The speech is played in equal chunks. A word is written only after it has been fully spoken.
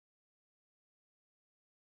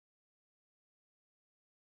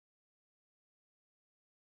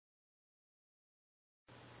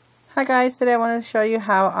Hi guys, today I want to show you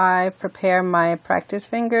how I prepare my practice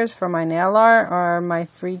fingers for my nail art or my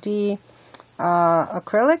 3D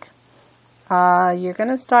acrylic. You're going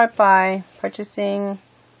to start by purchasing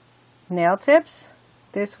nail tips.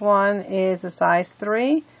 This one is a size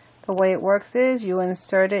 3. The way it works is you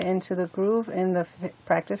insert it into the groove in the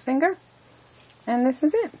practice finger, and this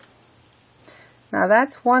is it. Now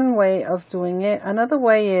that's one way of doing it. Another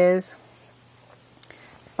way is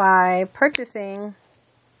by purchasing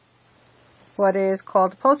what is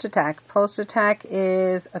called poster tack. Poster tack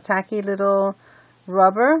is a tacky little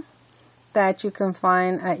rubber that you can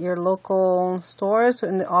find at your local stores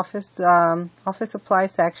in the office supply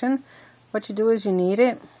section. What you do is you knead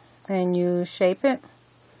it and you shape it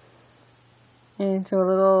into a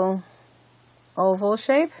little oval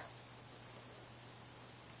shape.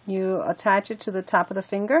 You attach it to the top of the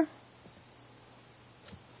finger.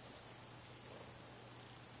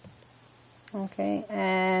 Okay,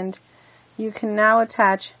 and you can now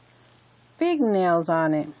attach big nails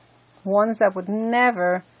on it, ones that would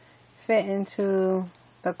never fit into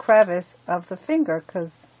the crevice of the finger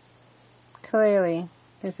because clearly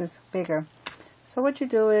this is bigger. So what you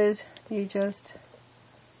do is you just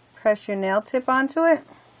press your nail tip onto it,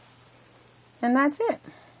 and that's it.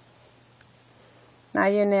 Now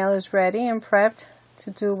your nail is ready and prepped to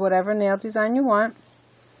do whatever nail design you want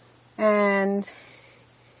and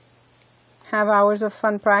have hours of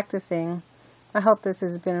fun practicing. I hope this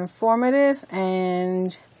has been informative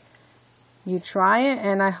and you try it,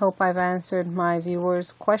 and I hope I've answered my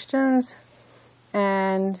viewers' questions,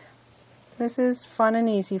 and this is fun and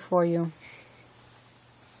easy for you.